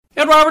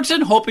Ed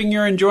Robertson, hoping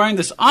you're enjoying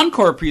this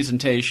encore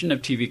presentation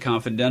of TV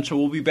Confidential.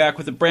 We'll be back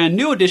with a brand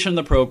new edition of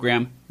the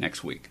program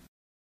next week.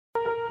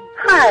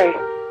 Hi,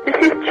 this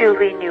is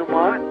Julie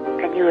Newmar,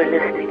 and you are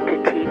listening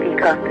to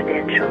TV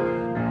Confidential.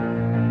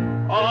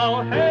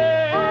 All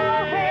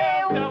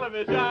hail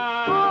television!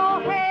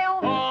 All hail!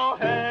 All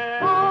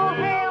hail! All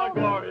hail! A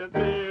glorious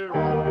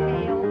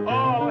hero!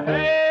 All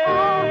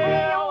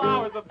hail!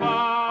 Hours of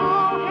fun!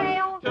 All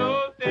hail!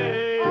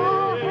 Tuesday!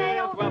 All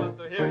hail! Well, it's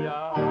to hear ya!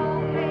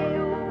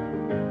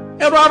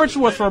 Ed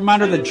Robertson with a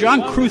reminder that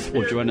John Kruth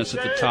will join us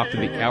at the top of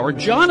the hour.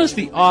 John is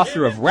the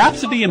author of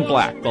Rhapsody in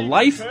Black, The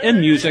Life and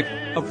Music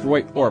of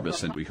Roy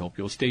Orbison. We hope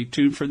you'll stay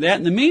tuned for that.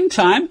 In the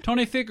meantime,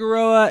 Tony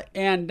Figueroa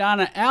and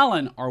Donna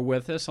Allen are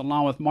with us,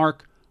 along with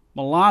Mark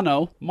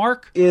Milano.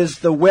 Mark is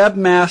the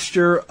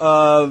webmaster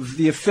of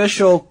the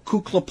official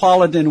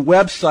Kuklapolitan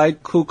website,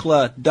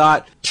 kukla.tv.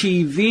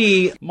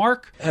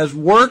 Mark has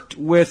worked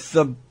with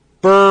the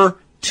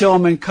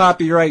Burr-Tillman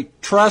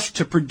Copyright Trust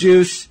to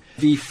produce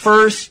the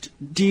first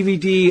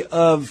DVD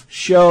of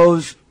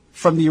shows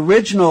from the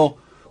original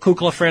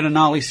Kukla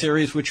Frananali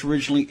series, which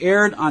originally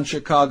aired on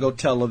Chicago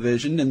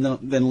television and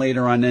then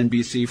later on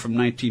NBC from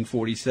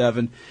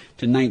 1947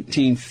 to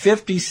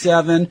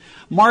 1957.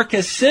 Mark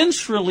has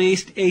since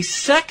released a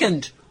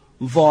second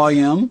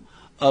volume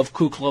of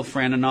Kukla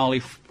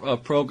Frananali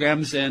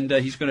programs, and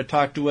he's going to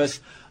talk to us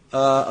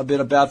a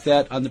bit about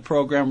that on the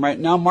program right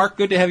now. Mark,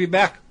 good to have you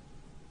back.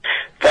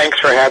 Thanks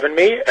for having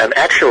me. And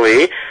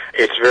actually,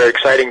 it's very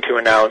exciting to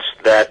announce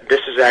that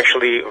this is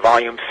actually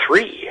Volume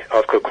 3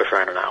 of Kukla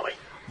Frananali.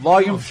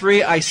 Volume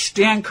 3, I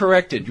stand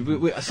corrected.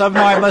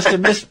 Somehow I must have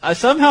missed.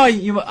 Somehow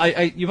you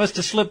must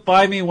have slipped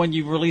by me when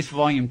you released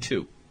Volume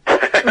 2.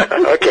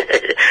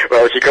 Okay.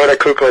 Well, if you go to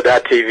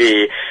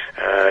kukla.tv,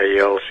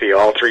 you'll see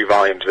all 3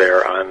 volumes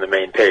there on the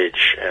main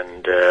page,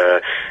 and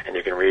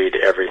you can read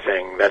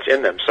everything that's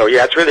in them. So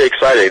yeah, it's really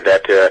exciting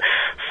that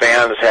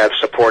fans have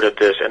supported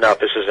this enough.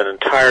 This is an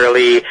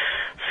entirely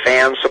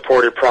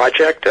fan-supported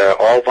project,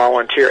 all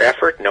volunteer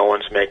effort. No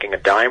one's making a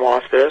dime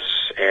off this,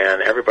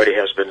 and everybody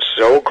has been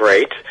so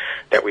great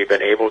that we've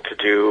been able to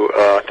do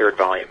a third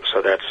volume.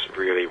 So that's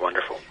really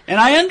wonderful. And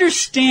I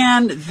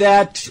understand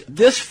that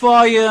this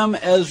volume,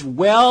 as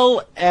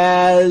well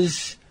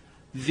as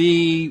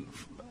the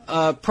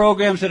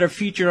programs that are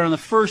featured on the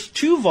first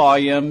 2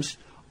 volumes,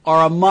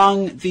 are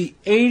among the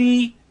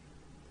 80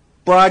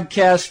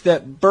 broadcasts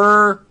that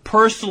Burr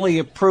personally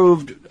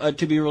approved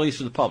to be released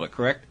to the public,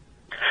 correct?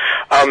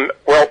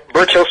 Well,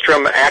 Bert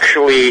Tillstrom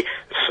actually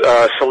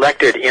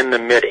selected in the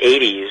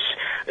mid-'80s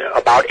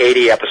about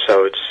 80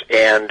 episodes,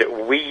 and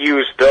we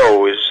used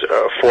those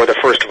for the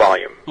first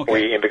volume.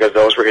 Okay. Because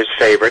those were his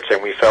favorites,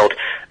 and we felt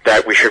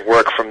that we should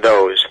work from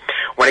those.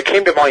 When it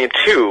came to Volume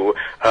 2,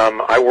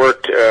 I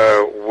worked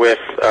with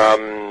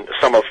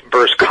some of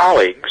Burr's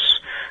colleagues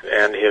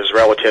and his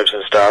relatives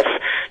and stuff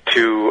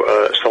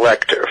to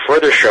select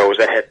further shows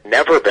that had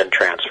never been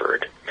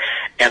transferred.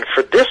 And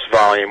for this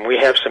volume, we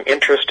have some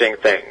interesting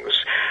things.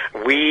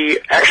 We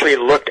actually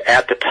looked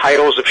at the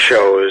titles of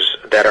shows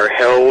that are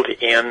held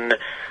in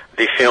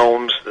the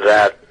films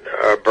that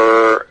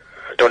Burr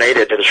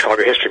donated to the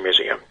Chicago History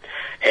Museum.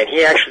 And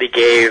he actually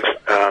gave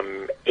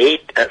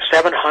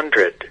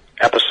 700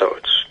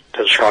 episodes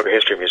to the Chicago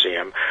History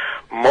Museum,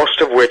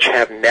 most of which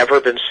have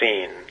never been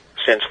seen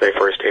since they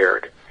first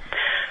aired.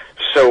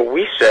 So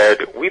we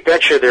said, we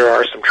bet you there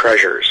are some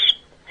treasures,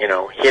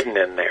 hidden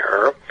in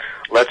there.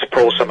 Let's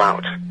pull some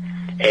out.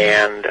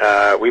 And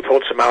we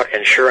pulled some out,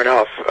 and sure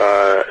enough,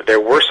 there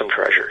were some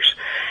treasures.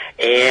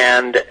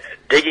 And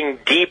digging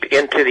deep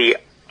into the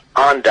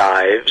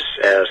endives,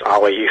 as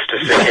Ali used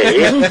to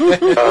say,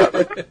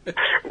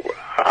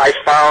 I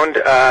found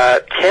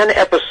 10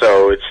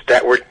 episodes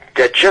that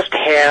just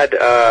had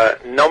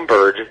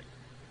numbered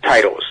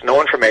titles,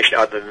 no information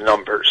other than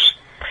numbers.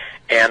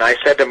 And I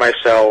said to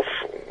myself,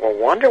 well,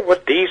 wonder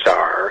what these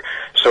are.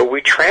 So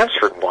we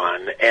transferred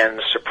one,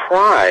 and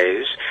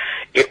surprise,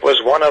 it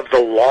was one of the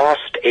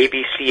lost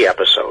ABC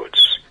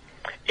episodes.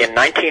 In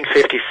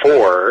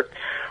 1954,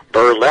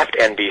 Burr left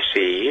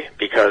NBC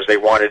because they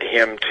wanted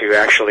him to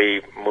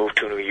actually move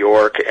to New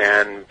York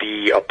and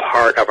be a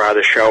part of our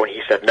other show, and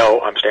he said,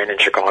 no, I'm staying in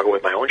Chicago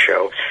with my own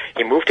show.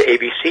 He moved to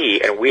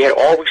ABC, and we had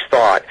always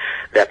thought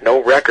that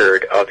no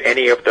record of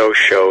any of those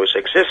shows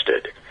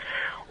existed.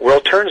 Well,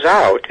 it turns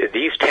out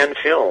these 10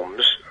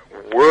 films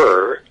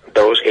were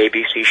those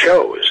ABC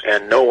shows,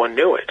 and no one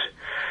knew it.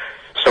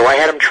 So I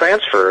had them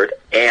transferred,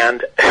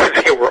 and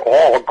they were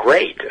all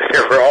great. They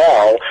were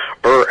all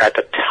Burr at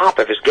the top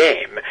of his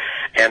game.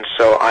 And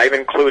so I've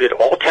included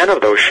all 10 of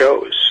those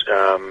shows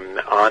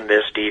on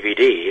this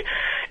DVD,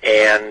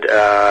 and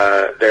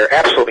they're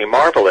absolutely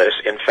marvelous.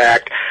 In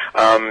fact,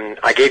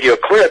 I gave you a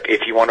clip,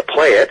 if you want to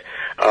play it,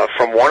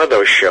 from one of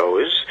those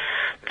shows.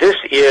 This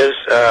is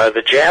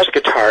the jazz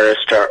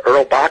guitarist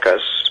Earl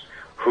Bacchus,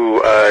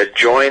 who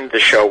joined the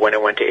show when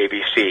it went to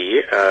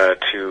ABC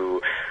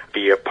to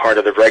be a part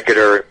of the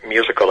regular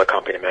musical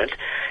accompaniment.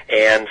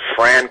 And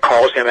Fran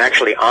calls him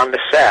actually on the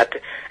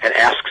set and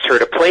asks her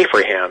to play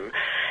for him.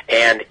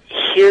 And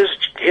his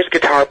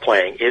guitar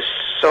playing is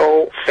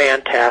so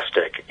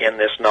fantastic in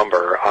this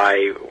number.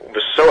 I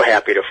was so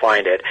happy to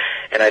find it,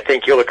 and I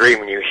think you'll agree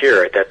when you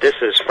hear it that this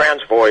is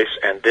Fran's voice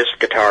and this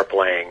guitar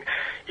playing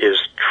is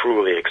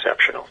truly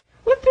exceptional.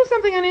 Let's do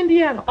something on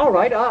Indiana. All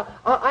right,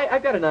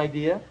 I've got an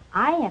idea.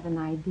 I have an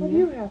idea. What do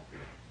you have?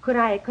 Could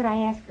I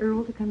ask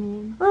Earl to come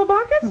in? Earl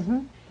Bacchus?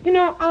 Mm-hmm. You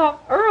know,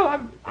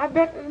 Earl, I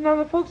bet none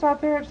of the folks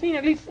out there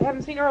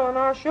haven't seen Earl on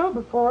our show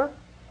before.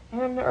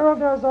 And Earl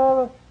does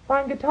all the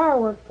fine guitar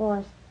work for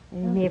us. You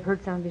may have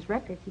heard some of his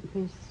records. He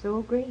plays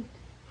so great.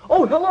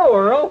 Oh, hello,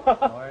 Earl. How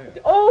are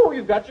you? Oh,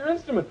 you've got your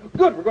instrument.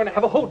 Good, we're going to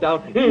have a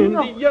hold-down.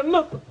 Indiana,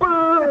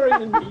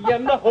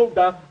 Indiana,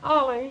 hold-down.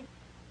 Ollie,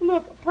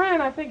 look, Fran,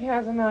 I think,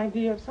 has an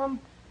idea of some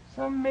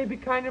maybe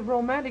kind of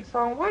romantic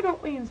song. Why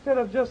don't we, instead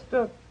of just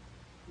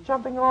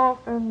jumping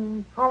off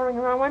and hollering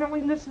around, why don't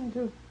we listen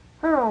to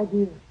her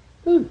idea?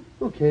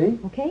 Okay.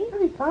 Okay?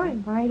 That'd be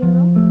fine. All right,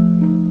 Earl.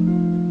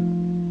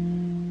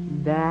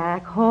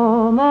 Back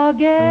home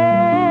again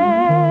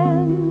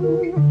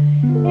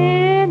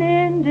in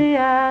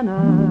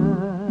Indiana,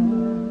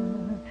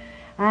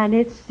 and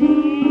it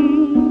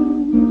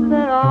seems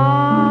that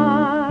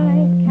I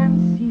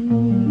can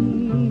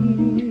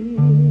see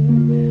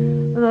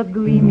the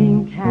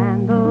gleaming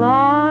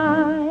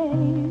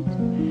candlelight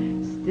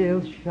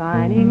still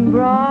shining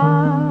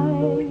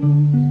bright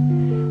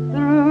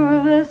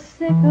through the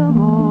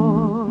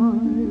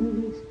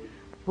sycamores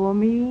for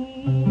me.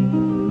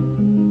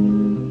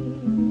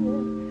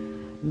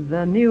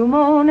 The new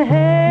mown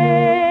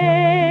hay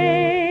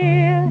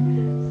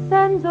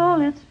sends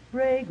all its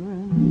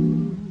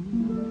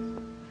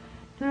fragrance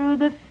through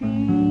the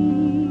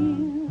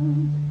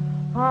fields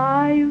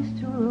I used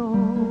to roam.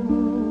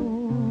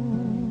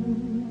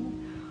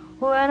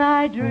 When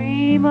I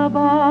dream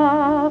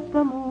above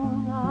the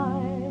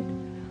moonlight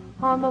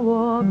on the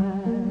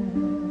wabash,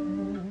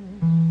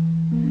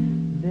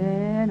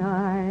 then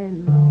I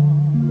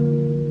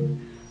long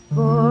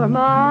for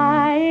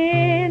my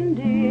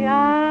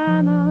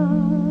Indiana.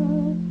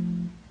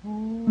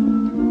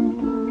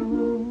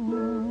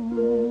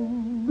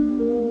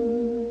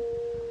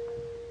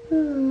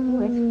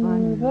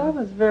 That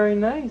was very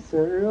nice,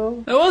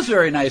 Earl. That was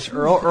very nice,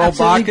 Earl. Earl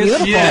Absolutely Bacchus.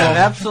 beautiful. Yeah,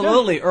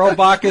 absolutely. Earl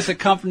Bacchus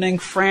accompanying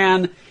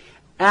Fran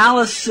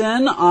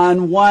Allison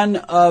on one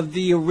of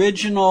the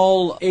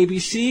original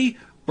ABC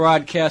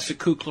broadcasts of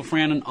Kukla,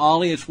 Fran, and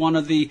Ollie. It's one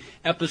of the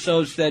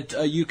episodes that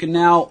you can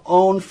now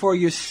own for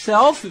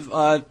yourself,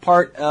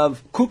 part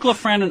of Kukla,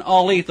 Fran, and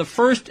Ollie. The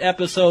first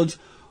episode's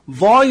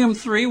Volume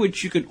 3,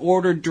 which you can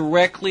order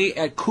directly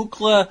at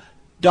kukla.tv,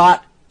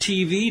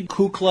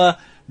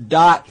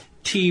 kukla.tv.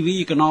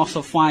 You can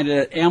also find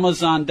it at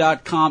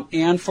Amazon.com,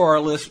 and for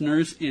our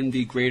listeners in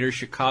the greater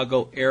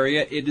Chicago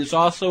area, it is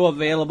also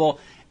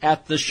available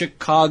at the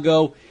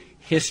Chicago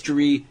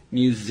History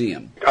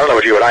Museum. I don't know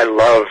about you, but I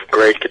love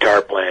great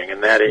guitar playing,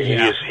 and that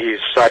he's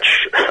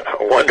such a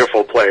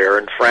wonderful player,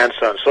 and Fran's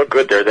sounds so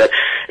good there that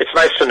it's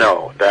nice to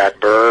know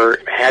that Burr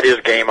had his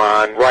game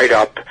on right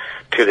up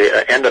to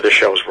the end of the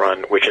show's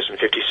run, which is in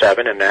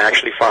 '57, and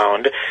actually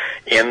found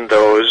in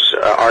those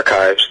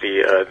archives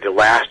the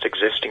last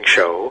existing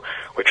show,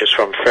 which is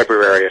from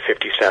February of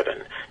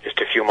 '57, just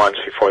a few months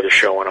before the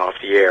show went off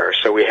the air.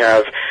 So we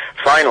have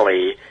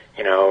finally,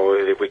 you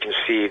know, we can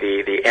see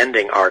the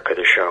ending arc of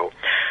the show.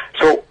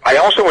 So I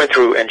also went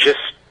through and just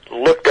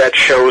looked at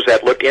shows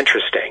that looked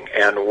interesting,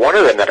 and one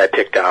of them that I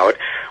picked out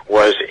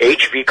was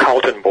H.V.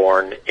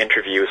 Kaltenborn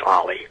interviews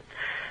Ollie.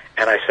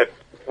 And I said,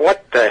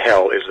 what the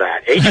hell is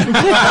that?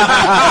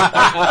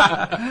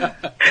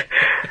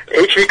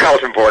 H.V.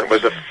 Kaltenborn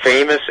was a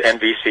famous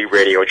NBC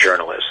radio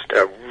journalist.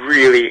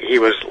 Really, he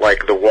was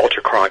like the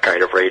Walter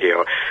Cronkite of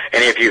radio.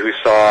 Any of you who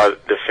saw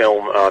the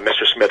film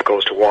Mr. Smith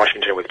Goes to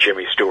Washington with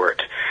Jimmy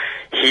Stewart,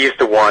 he's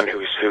the one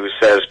who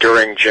says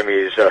during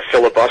Jimmy's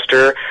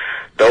filibuster,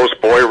 those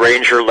boy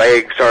ranger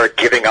legs are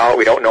giving out.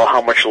 We don't know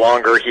how much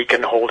longer he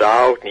can hold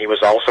out. And he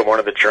was also one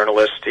of the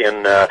journalists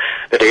in The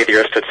Day the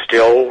Earth Stood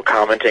Still,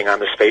 commenting on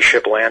the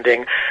spaceship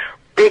landing.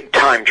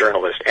 Big-time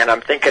journalist. And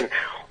I'm thinking,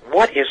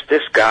 what is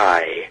this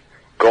guy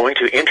going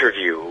to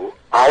interview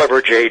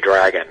Oliver J.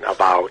 Dragon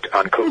about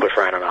on Kukla,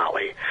 Fran, and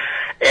Ollie?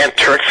 And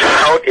turns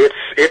out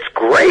it's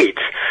great.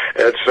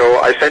 And so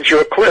I sent you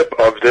a clip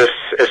of this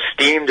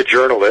esteemed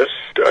journalist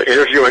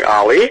interviewing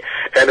Ollie,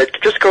 and it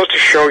just goes to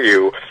show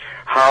you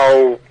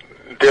how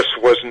this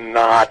was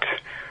not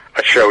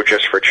a show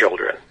just for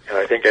children. And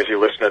I think as you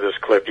listen to this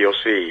clip, you'll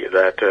see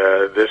that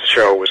this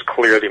show was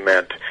clearly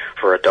meant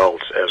for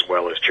adults as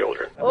well as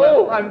children.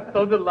 Oh, I'm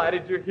so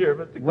delighted you're here,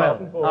 Mr.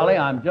 Kaltenborn. Well, Ollie,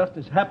 I'm just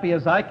as happy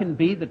as I can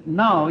be that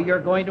now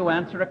you're going to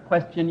answer a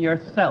question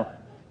yourself.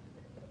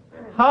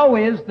 How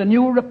is the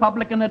new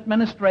Republican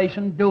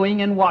administration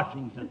doing in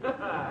Washington?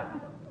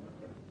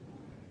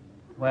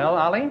 Well,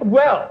 Ollie?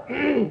 Well,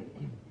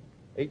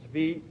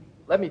 H.V.,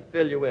 let me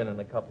fill you in on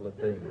a couple of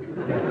things.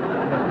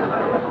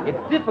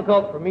 It's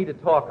difficult for me to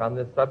talk on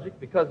this subject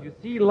because, you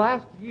see,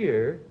 last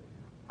year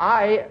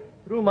I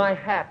threw my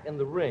hat in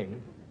the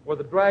ring for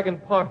the Dragon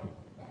Party.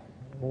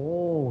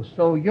 Oh,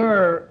 so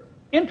you're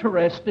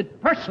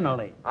interested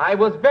personally. I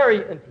was very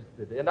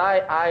interested, and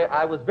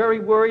I was very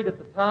worried at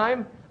the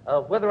time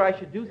whether I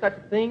should do such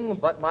a thing,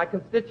 but my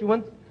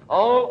constituents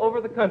all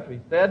over the country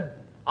said,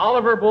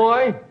 Oliver,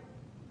 boy,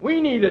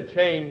 we need a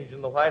change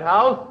in the White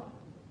House.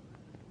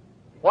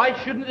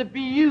 Why shouldn't it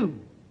be you?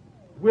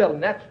 Well,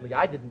 naturally,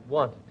 I didn't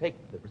want to take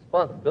the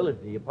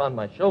responsibility upon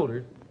my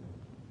shoulders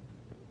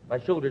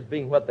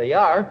being what they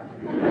are.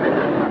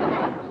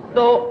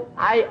 So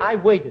I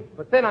waited,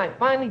 but then I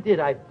finally did.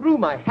 I threw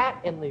my hat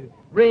in the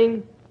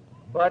ring,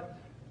 but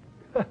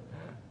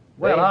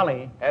Well, they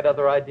Ollie, had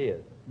other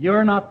ideas.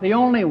 you're not the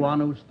only one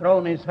who's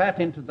thrown his hat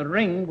into the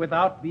ring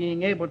without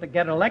being able to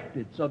get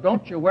elected, so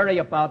don't you worry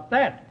about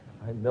that.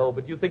 I know,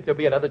 but you think there'll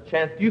be another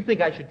chance? Do you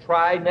think I should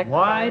try next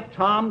Why, time?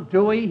 Tom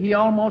Dewey, he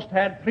almost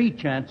had 3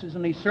 chances,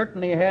 and he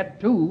certainly had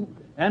 2,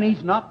 and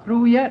he's not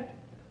through yet.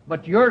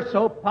 But you're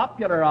so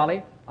popular,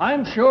 Ollie,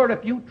 I'm sure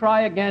if you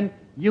try again,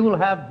 you'll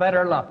have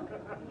better luck.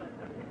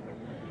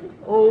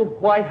 Oh,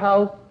 White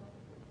House,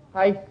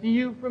 I see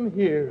you from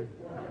here.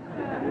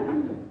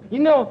 You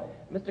know,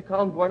 Mr.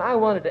 Collenborn, I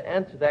wanted to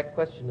answer that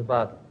question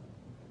about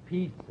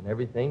peace and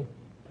everything.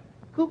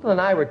 Kukla and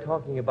I were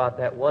talking about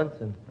that once,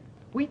 and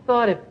we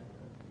thought if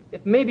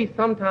maybe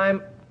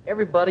sometime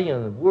everybody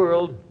in the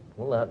world,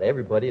 well, not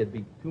everybody, it'd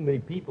be too many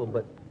people,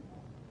 but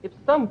if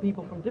some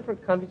people from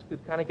different countries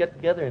could kind of get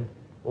together and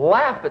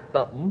laugh at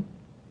something,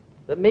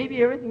 that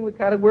maybe everything would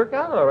kind of work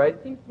out all right.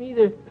 It seems to me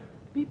that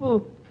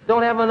people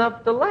don't have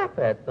enough to laugh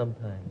at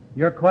sometimes.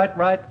 You're quite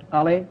right,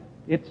 Ollie.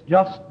 It's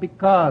just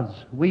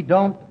because we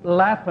don't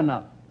laugh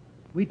enough.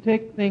 We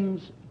take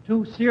things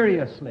too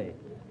seriously.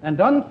 And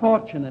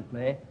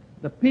unfortunately,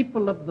 the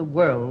people of the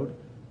world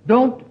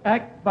don't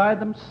act by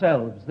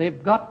themselves.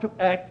 They've got to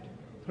act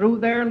through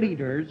their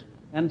leaders,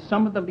 and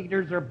some of the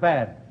leaders are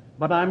bad.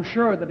 But I'm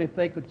sure that if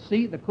they could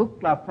see the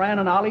Kukla, Fran,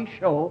 and Ollie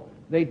show,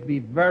 they'd be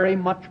very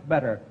much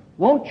better.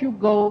 Won't you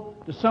go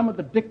to some of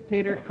the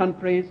dictator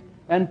countries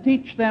and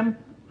teach them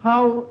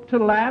how to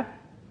laugh?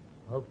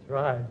 I'll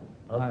try.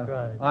 I'll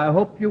try. I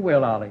hope you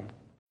will, Ollie.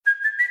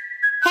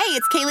 Hey,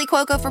 it's Kaylee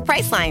Cuoco for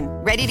Priceline.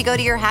 Ready to go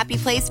to your happy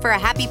place for a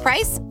happy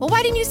price? Well,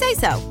 why didn't you say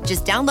so?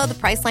 Just download the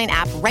Priceline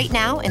app right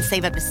now and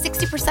save up to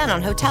 60%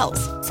 on hotels.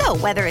 So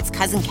whether it's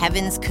Cousin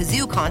Kevin's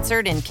Kazoo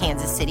Concert in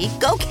Kansas City,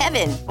 go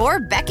Kevin, or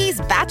Becky's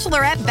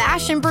Bachelorette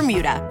Bash in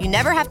Bermuda, you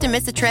never have to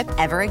miss a trip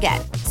ever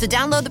again. So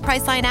download the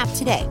Priceline app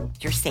today.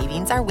 Your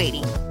savings are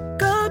waiting.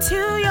 Go to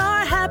your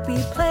happy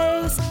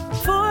place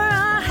for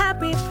a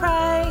happy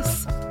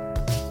price.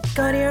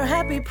 Go to your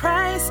happy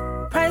price,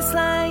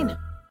 Priceline.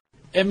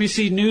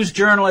 NBC News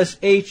journalist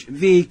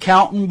H.V.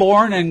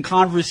 Kaltenborn in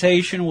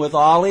conversation with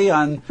Ollie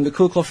on the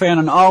Kukla, Fran,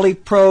 and Ollie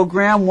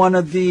program. One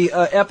of the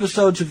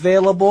episodes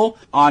available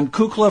on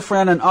Kukla,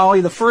 Fran, and Ollie.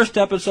 The first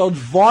episode's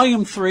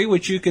Volume 3,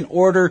 which you can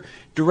order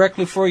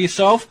directly for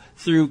yourself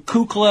through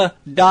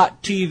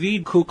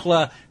Kukla.tv,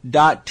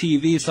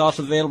 Kukla.tv. It's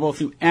also available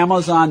through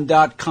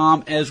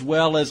Amazon.com as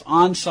well as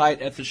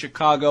on-site at the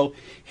Chicago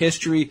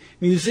History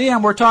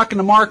Museum. We're talking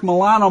to Mark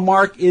Milano.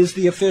 Mark is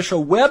the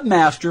official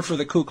webmaster for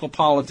the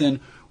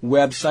Kuklapolitan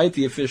website,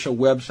 the official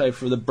website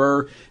for the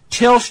Burr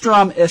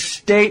Tillstrom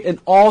Estate, and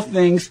all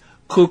things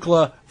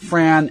Kukla,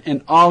 Fran,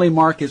 and Ollie.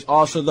 Mark is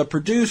also the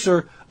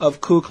producer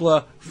of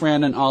Kukla,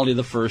 Fran, and Ollie,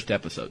 the first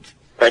episodes.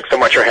 Thanks so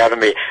much for having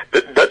me.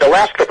 The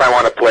last clip I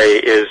want to play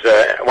is,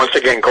 once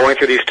again, going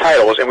through these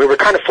titles, and we were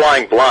kind of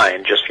flying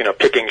blind, just,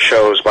 picking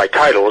shows by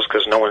titles,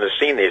 because no one has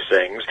seen these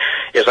things,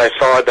 is I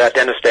saw that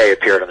Dennis Day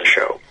appeared on the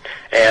show.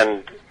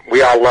 And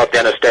we all love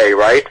Dennis Day,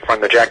 right,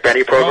 from the Jack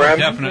Benny program? Oh,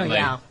 definitely.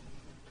 Yeah.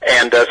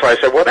 And so I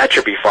said, well, that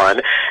should be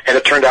fun. And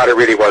it turned out it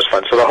really was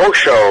fun. So the whole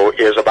show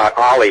is about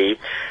Ollie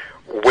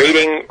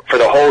waiting for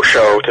the whole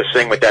show to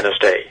sing with Dennis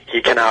Day.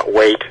 He cannot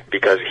wait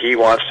because he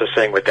wants to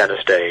sing with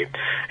Dennis Day.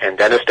 And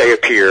Dennis Day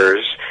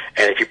appears,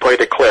 and if you play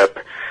the clip,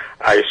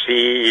 I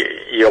see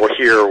you'll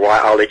hear why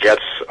Ollie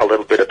gets a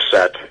little bit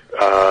upset.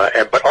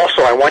 But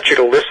also I want you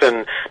to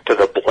listen to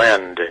the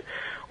blend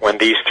when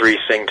these three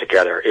sing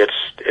together.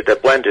 The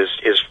blend is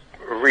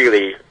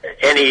really,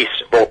 any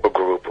vocal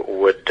group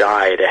would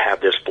die to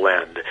have this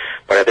blend.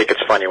 But I think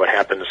it's funny what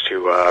happens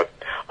to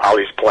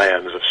Ollie's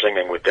plans of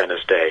singing with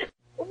Dennis Day.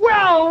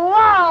 Well,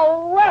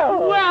 Ollie!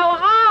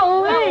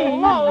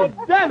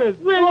 Oh, Dennis!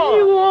 Well,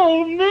 you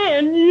old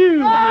man, you!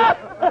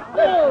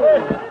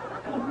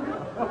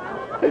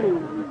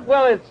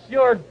 Well, it's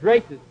sure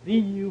great to see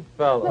you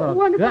fellas.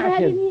 Wonderful to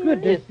have you here.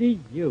 Good to see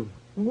you.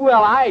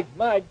 Well,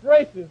 my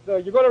gracious,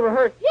 you're going to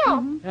rehearse? Yeah.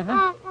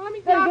 Uh-huh. Let me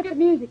Better get the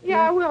music.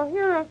 Yeah, I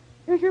will.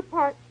 Here's your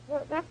part.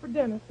 That's for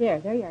Dennis. There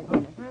you are,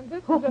 Dennis. And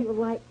this Hope is you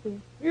like this.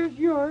 here's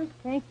yours.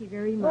 Thank you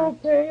very much.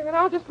 Okay, and then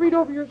I'll just read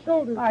over your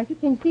shoulder. All right, you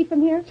can see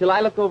from here? Shall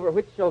I look over?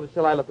 Which shoulder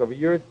shall I look over?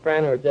 Yours,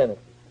 Fran, or Dennis?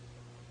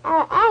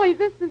 Ollie,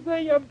 this is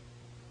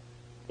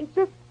it's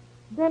just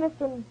Dennis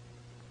and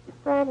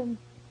Fran and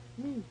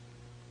me.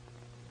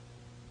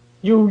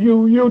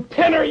 You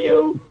tenor,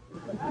 you!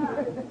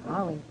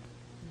 Ollie.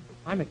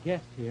 I'm a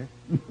guest here.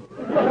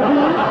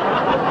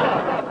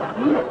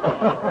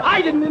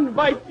 I didn't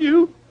invite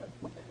you.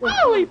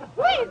 Ollie,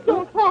 please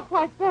don't talk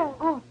like that.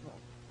 Oh,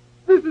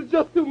 This is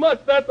just too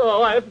much. That's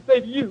all I have to say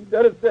to you,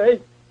 Dennis Day.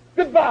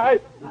 Goodbye.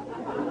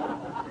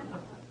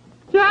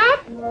 Jack?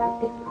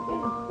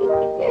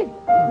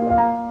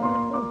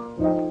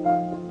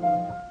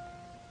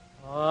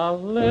 A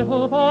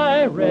little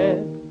boy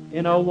read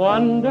in a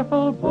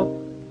wonderful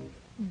book,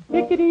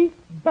 Bickety,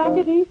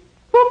 backety,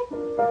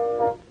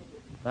 boop.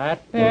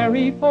 that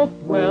fairy folk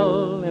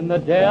dwell in the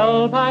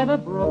dell by the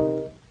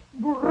brook.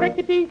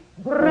 Brickety,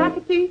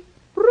 brackety,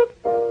 brook.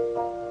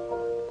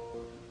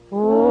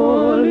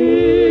 Ole,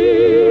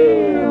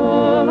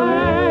 ole,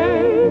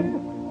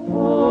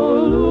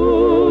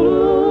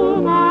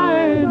 Lulu,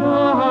 my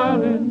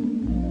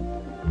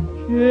darling,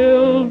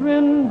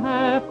 children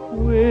have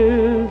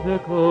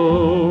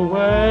quizzical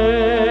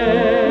ways.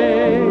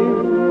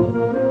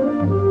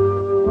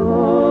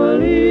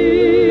 Ole,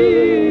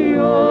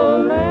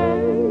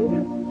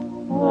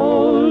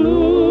 ole,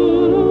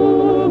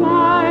 Lulu,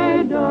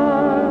 my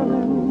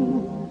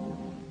darling,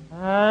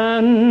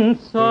 and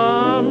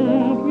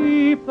some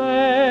keep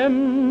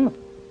them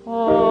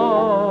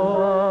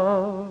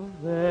all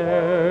of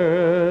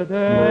their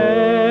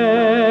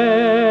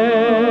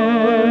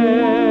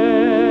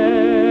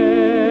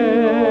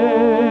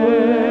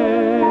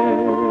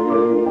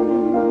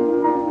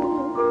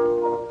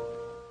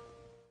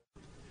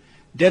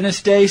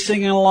Dennis Day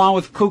singing along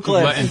with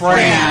Kukla and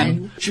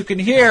Fran. Which you can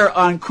hear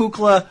on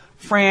Kukla,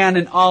 Fran,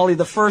 and Ollie,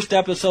 the first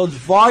episodes,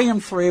 Volume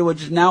 3,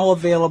 which is now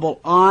available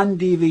on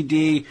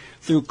DVD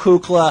through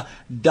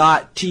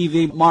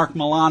Kukla.tv. Mark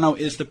Milano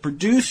is the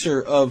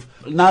producer of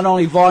not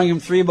only Volume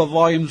 3, but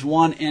Volumes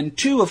 1 and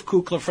 2 of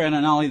Kukla, Fran,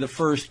 and Ollie, the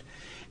first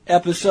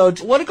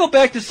episodes. I want to go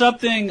back to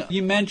something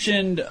you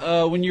mentioned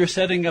when you were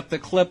setting up the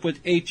clip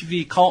with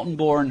H.V.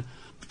 Kaltenborn.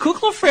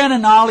 Kukla, Fran,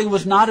 and Ollie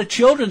was not a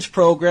children's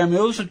program.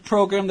 It was a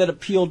program that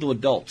appealed to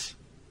adults.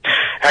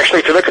 Actually,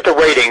 if you look at the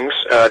ratings,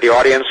 the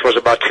audience was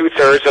about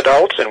 2/3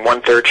 adults and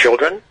 1/3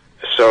 children.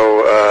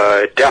 So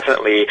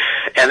definitely,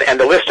 and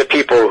the list of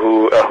people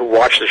who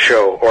watched the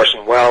show: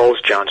 Orson Welles,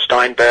 John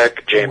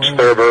Steinbeck, James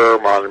Thurber,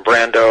 Marlon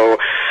Brando.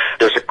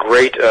 There's a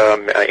great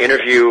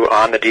interview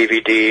on the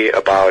DVD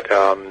about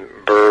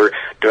Burr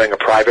doing a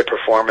private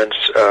performance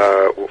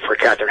for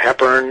Katharine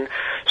Hepburn.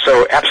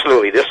 So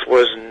absolutely, this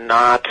was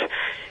not.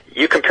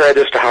 You compare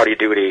this to Howdy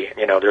Doody,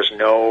 there's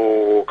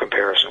no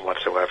comparison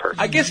whatsoever.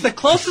 I guess the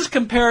closest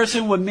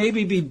comparison would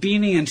maybe be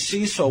Beanie and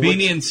Cecil.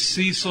 Beanie and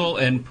Cecil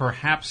and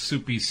perhaps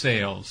Soupy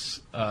Sales,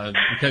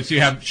 because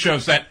you have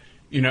shows that,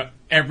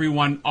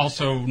 everyone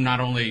also, not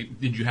only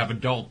did you have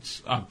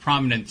adults,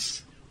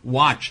 prominence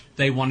watch,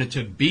 they wanted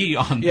to be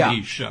on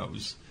these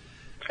shows.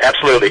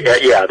 Absolutely,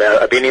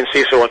 Beanie and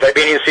Cecil. In fact,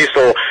 Beanie and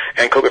Cecil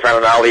and Kukla, Fran,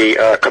 and Ollie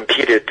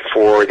competed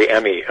for the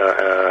Emmy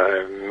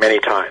many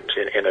times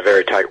in a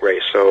very tight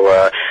race.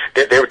 So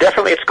they were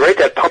definitely. It's great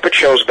that puppet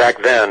shows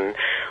back then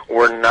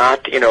were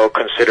not,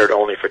 considered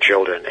only for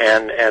children.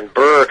 And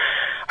Burr,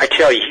 I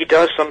tell you, he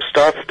does some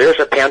stuff. There's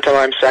a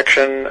pantomime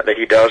section that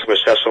he does with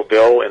Cecil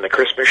Bill in the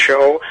Christmas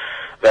show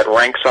that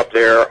ranks up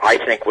there, I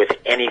think, with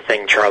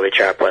anything Charlie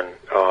Chaplin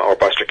or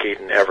Buster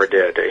Keaton ever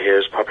did.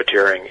 His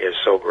puppeteering is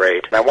so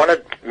great. And I want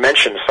to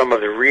mention some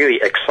of the really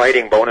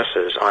exciting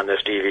bonuses on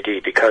this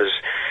DVD because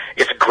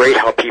it's great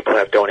how people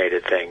have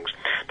donated things.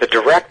 The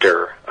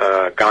director,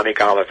 Gami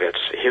Galovitz,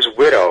 his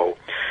widow,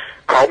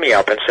 called me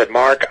up and said,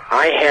 Mark,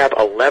 I have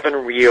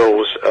 11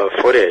 reels of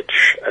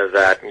footage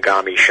that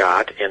Gami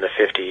shot in the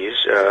 50s.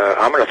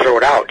 I'm going to throw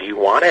it out. Do you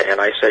want it? And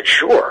I said,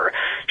 sure.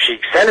 She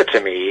sent it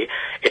to me.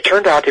 It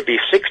turned out to be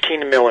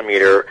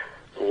 16-millimeter,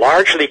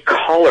 largely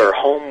color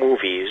home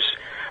movies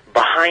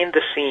behind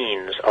the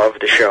scenes of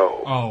the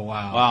show. Oh,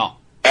 wow.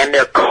 And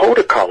they're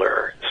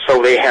Kodacolor,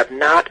 so they have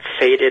not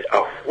faded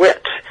a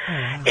whit.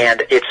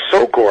 And it's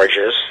so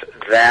gorgeous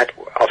that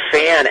a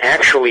fan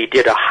actually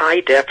did a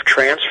high-def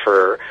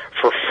transfer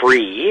for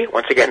free.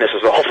 Once again, this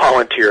is all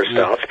volunteer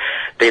stuff.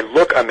 They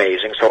look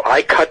amazing. So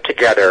I cut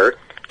together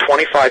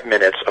 25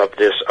 minutes of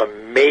this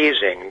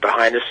amazing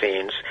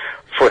behind-the-scenes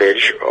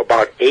footage,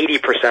 about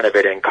 80% of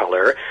it in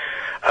color,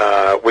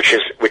 which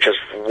is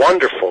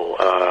wonderful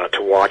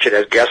to watch. It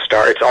has guest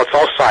stars. It's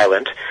all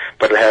silent,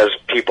 but it has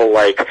people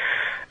like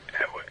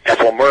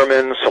Ethel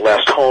Merman,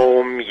 Celeste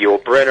Holm,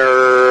 Yul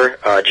Brynner,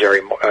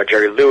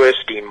 Jerry Lewis,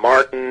 Dean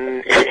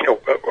Martin,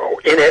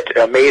 in it,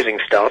 amazing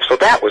stuff. So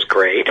that was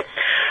great.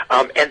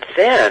 And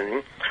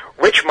then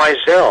Rich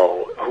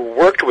Mizell, who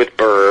worked with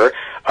Burr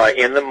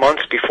in the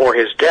months before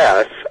his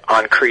death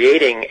on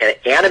creating an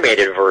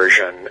animated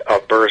version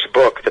of Burr's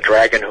book, The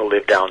Dragon Who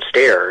Lived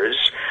Downstairs.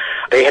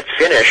 They had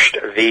finished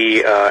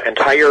the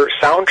entire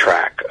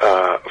soundtrack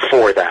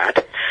for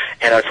that,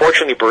 and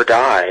unfortunately Burr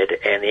died,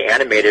 and the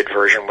animated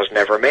version was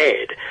never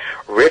made.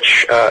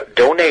 Rich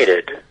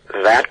donated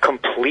that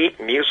complete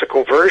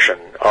musical version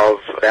of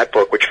that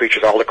book, which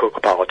features all the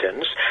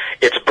Kuklapolitans.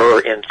 It's Burr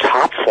in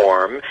top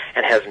form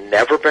and has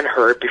never been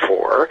heard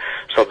before,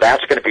 so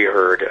that's going to be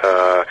heard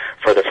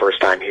for the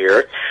first time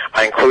here.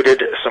 I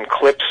included some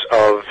clips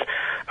of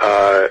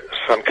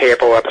some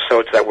KFO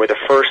episodes that were the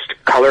first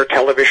color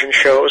television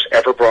shows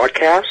ever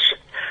broadcast.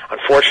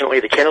 unfortunately,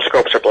 the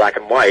kinescopes are black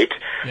and white,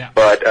 Yeah.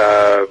 but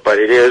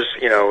it is,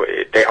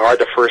 they are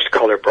the first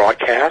color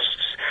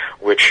broadcasts,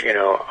 which,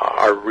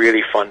 are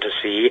really fun to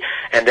see.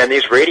 And then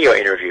these radio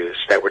interviews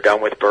that were done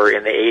with Burr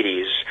in the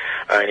 80s,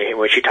 in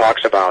which he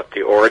talks about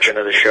the origin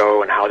of the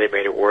show and how they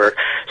made it work.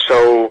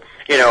 So,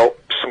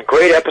 some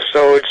great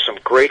episodes, some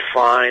great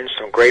finds,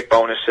 some great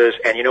bonuses,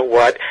 and you know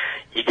what?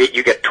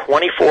 You get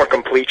 24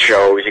 complete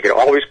shows, you get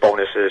all these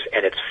bonuses,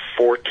 and it's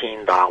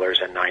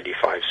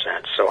 $14.95.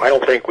 So I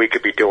don't think we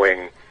could be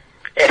doing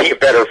any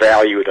better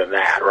value than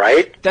that,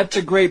 right? That's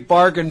a great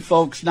bargain,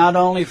 folks, not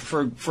only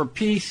for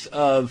piece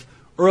of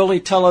early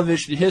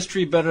television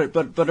history, but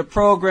a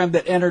program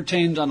that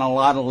entertains on a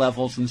lot of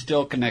levels and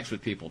still connects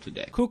with people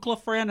today.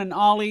 Kukla, Fran, and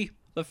Ollie,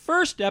 the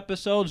first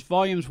episodes,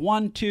 volumes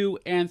 1, 2,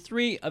 and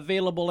 3,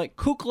 available at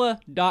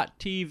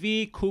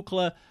kukla.tv,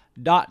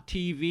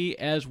 kukla.tv,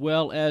 as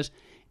well as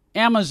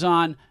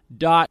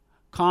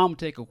Amazon.com.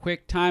 Take a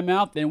quick time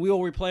out, then we will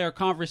replay our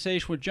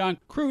conversation with John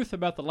Kruth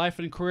about the life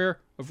and career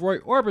of Roy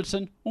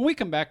Orbison when we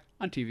come back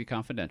on TV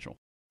Confidential.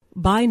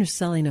 Buying or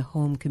selling a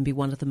home can be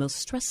one of the most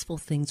stressful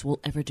things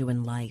we'll ever do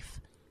in life,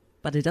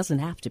 but it doesn't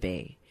have to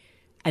be.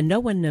 And no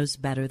one knows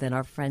better than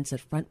our friends at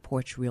Front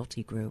Porch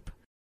Realty Group.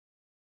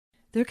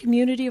 They're a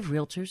community of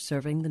realtors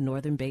serving the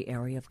Northern Bay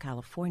Area of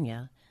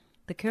California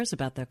that cares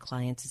about their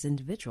clients as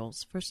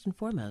individuals first and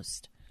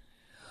foremost.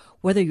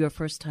 Whether you're a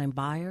first-time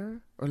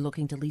buyer or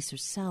looking to lease or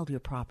sell your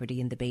property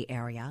in the Bay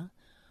Area,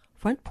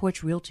 Front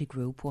Porch Realty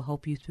Group will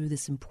help you through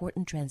this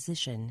important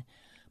transition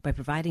by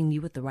providing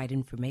you with the right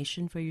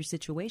information for your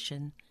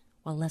situation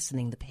while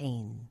lessening the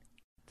pain.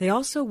 They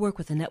also work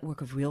with a network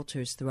of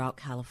realtors throughout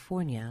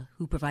California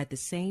who provide the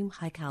same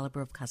high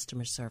caliber of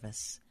customer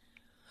service.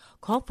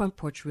 Call Front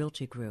Porch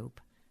Realty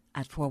Group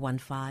at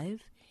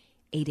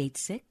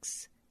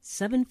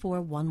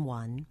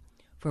 415-886-7411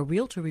 for a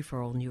realtor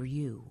referral near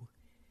you.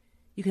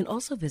 You can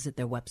also visit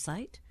their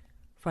website,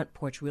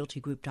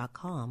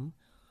 frontporchrealtygroup.com,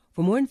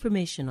 for more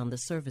information on the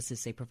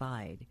services they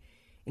provide,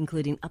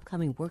 including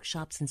upcoming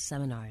workshops and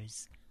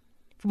seminars.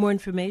 For more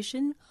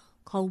information,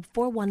 call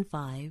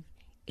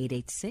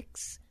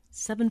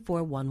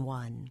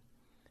 415-886-7411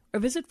 or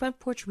visit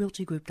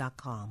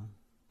frontporchrealtygroup.com.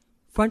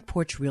 Front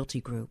Porch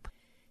Realty Group.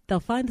 They'll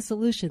find the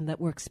solution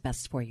that works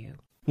best for you.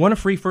 Want a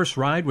free first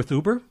ride with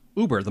Uber?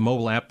 Uber, the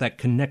mobile app that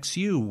connects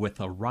you with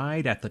a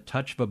ride at the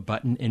touch of a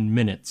button in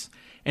minutes.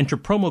 Enter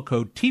promo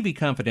code TV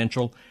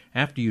Confidential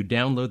after you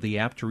download the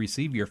app to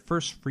receive your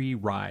first free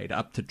ride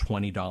up to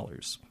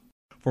 $20.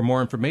 For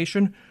more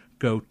information,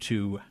 go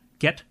to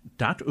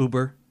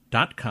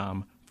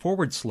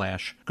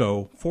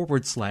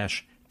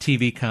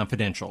get.uber.com/go/TV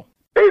Confidential.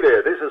 Hey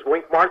there, this is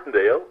Wink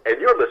Martindale, and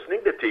you're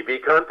listening to TV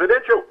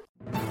Confidential.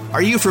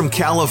 Are you from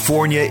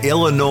California,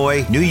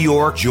 Illinois, New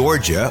York,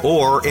 Georgia,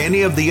 or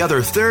any of the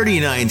other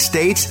 39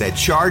 states that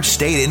charge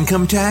state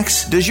income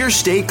tax? Does your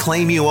state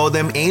claim you owe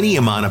them any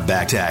amount of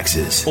back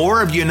taxes?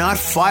 Or have you not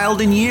filed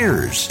in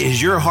years?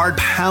 Is your heart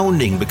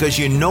pounding because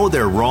you know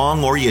they're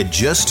wrong or you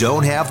just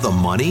don't have the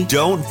money?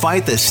 Don't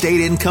fight the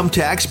state income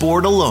tax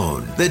board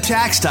alone. The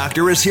Tax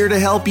Doctor is here to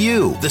help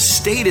you. The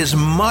state is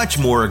much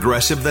more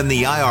aggressive than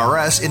the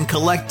IRS in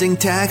collecting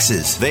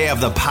taxes. They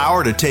have the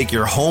power to take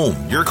your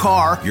home, your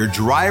car, your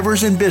driver's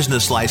and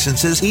business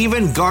licenses,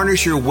 even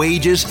garnish your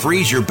wages,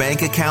 freeze your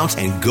bank accounts,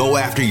 and go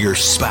after your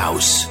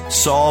spouse.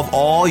 Solve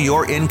all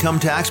your income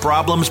tax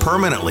problems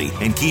permanently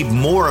and keep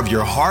more of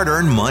your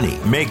hard-earned money.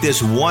 Make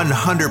this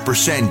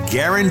 100%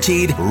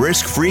 guaranteed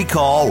risk-free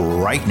call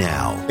right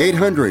now.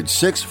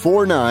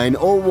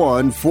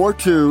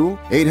 800-649-0142.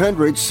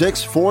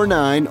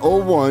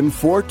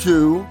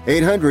 800-649-0142.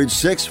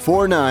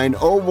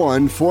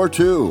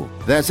 800-649-0142.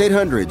 That's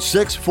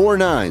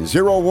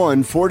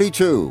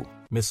 800-649-0142.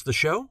 Miss the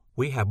show?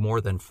 We have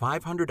more than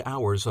 500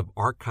 hours of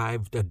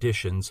archived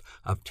editions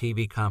of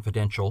TV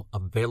Confidential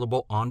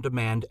available on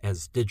demand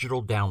as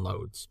digital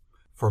downloads.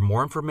 For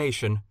more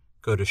information,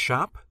 go to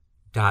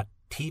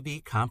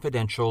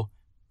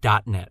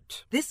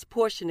shop.tvconfidential.net. This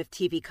portion of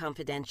TV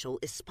Confidential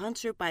is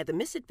sponsored by The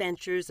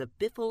Misadventures of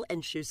Biffle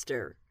and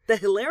Schuster, the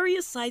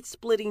hilarious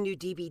side-splitting new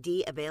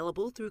DVD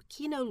available through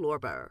Kino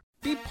Lorber.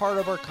 Be part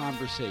of our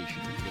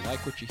conversation. If you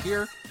like what you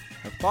hear,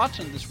 have thoughts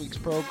on this week's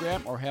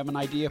program, or have an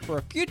idea for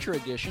a future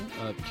edition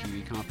of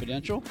TV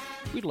Confidential,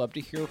 we'd love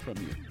to hear from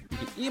you. You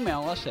can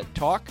email us at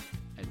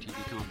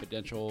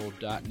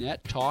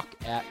talk@tvconfidential.net,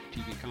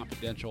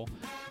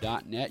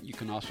 talk@tvconfidential.net. You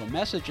can also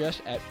message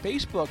us at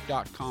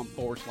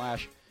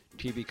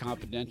facebook.com/TV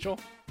Confidential,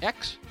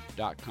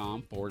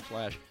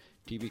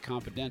 x.com/TV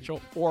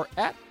Confidential, or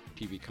at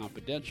TV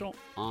Confidential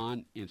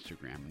on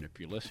Instagram. And if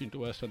you're listening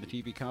to us on the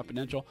TV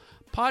Confidential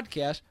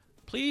podcast,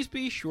 please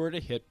be sure to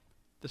hit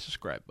the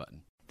subscribe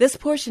button. This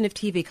portion of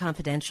TV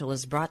Confidential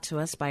is brought to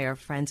us by our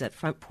friends at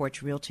Front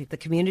Porch Realty, the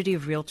community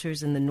of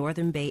realtors in the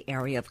Northern Bay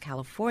Area of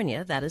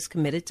California that is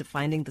committed to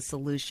finding the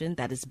solution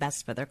that is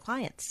best for their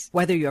clients.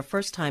 Whether you're a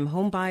first-time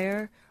home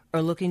buyer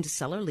or looking to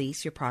sell or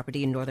lease your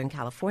property in Northern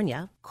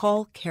California,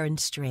 call Karen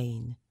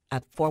Strain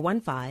at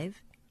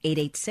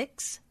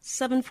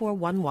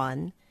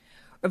 415-886-7411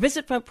 or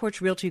visit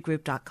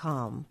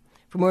FrontPorchRealtyGroup.com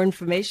for more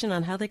information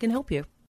on how they can help you.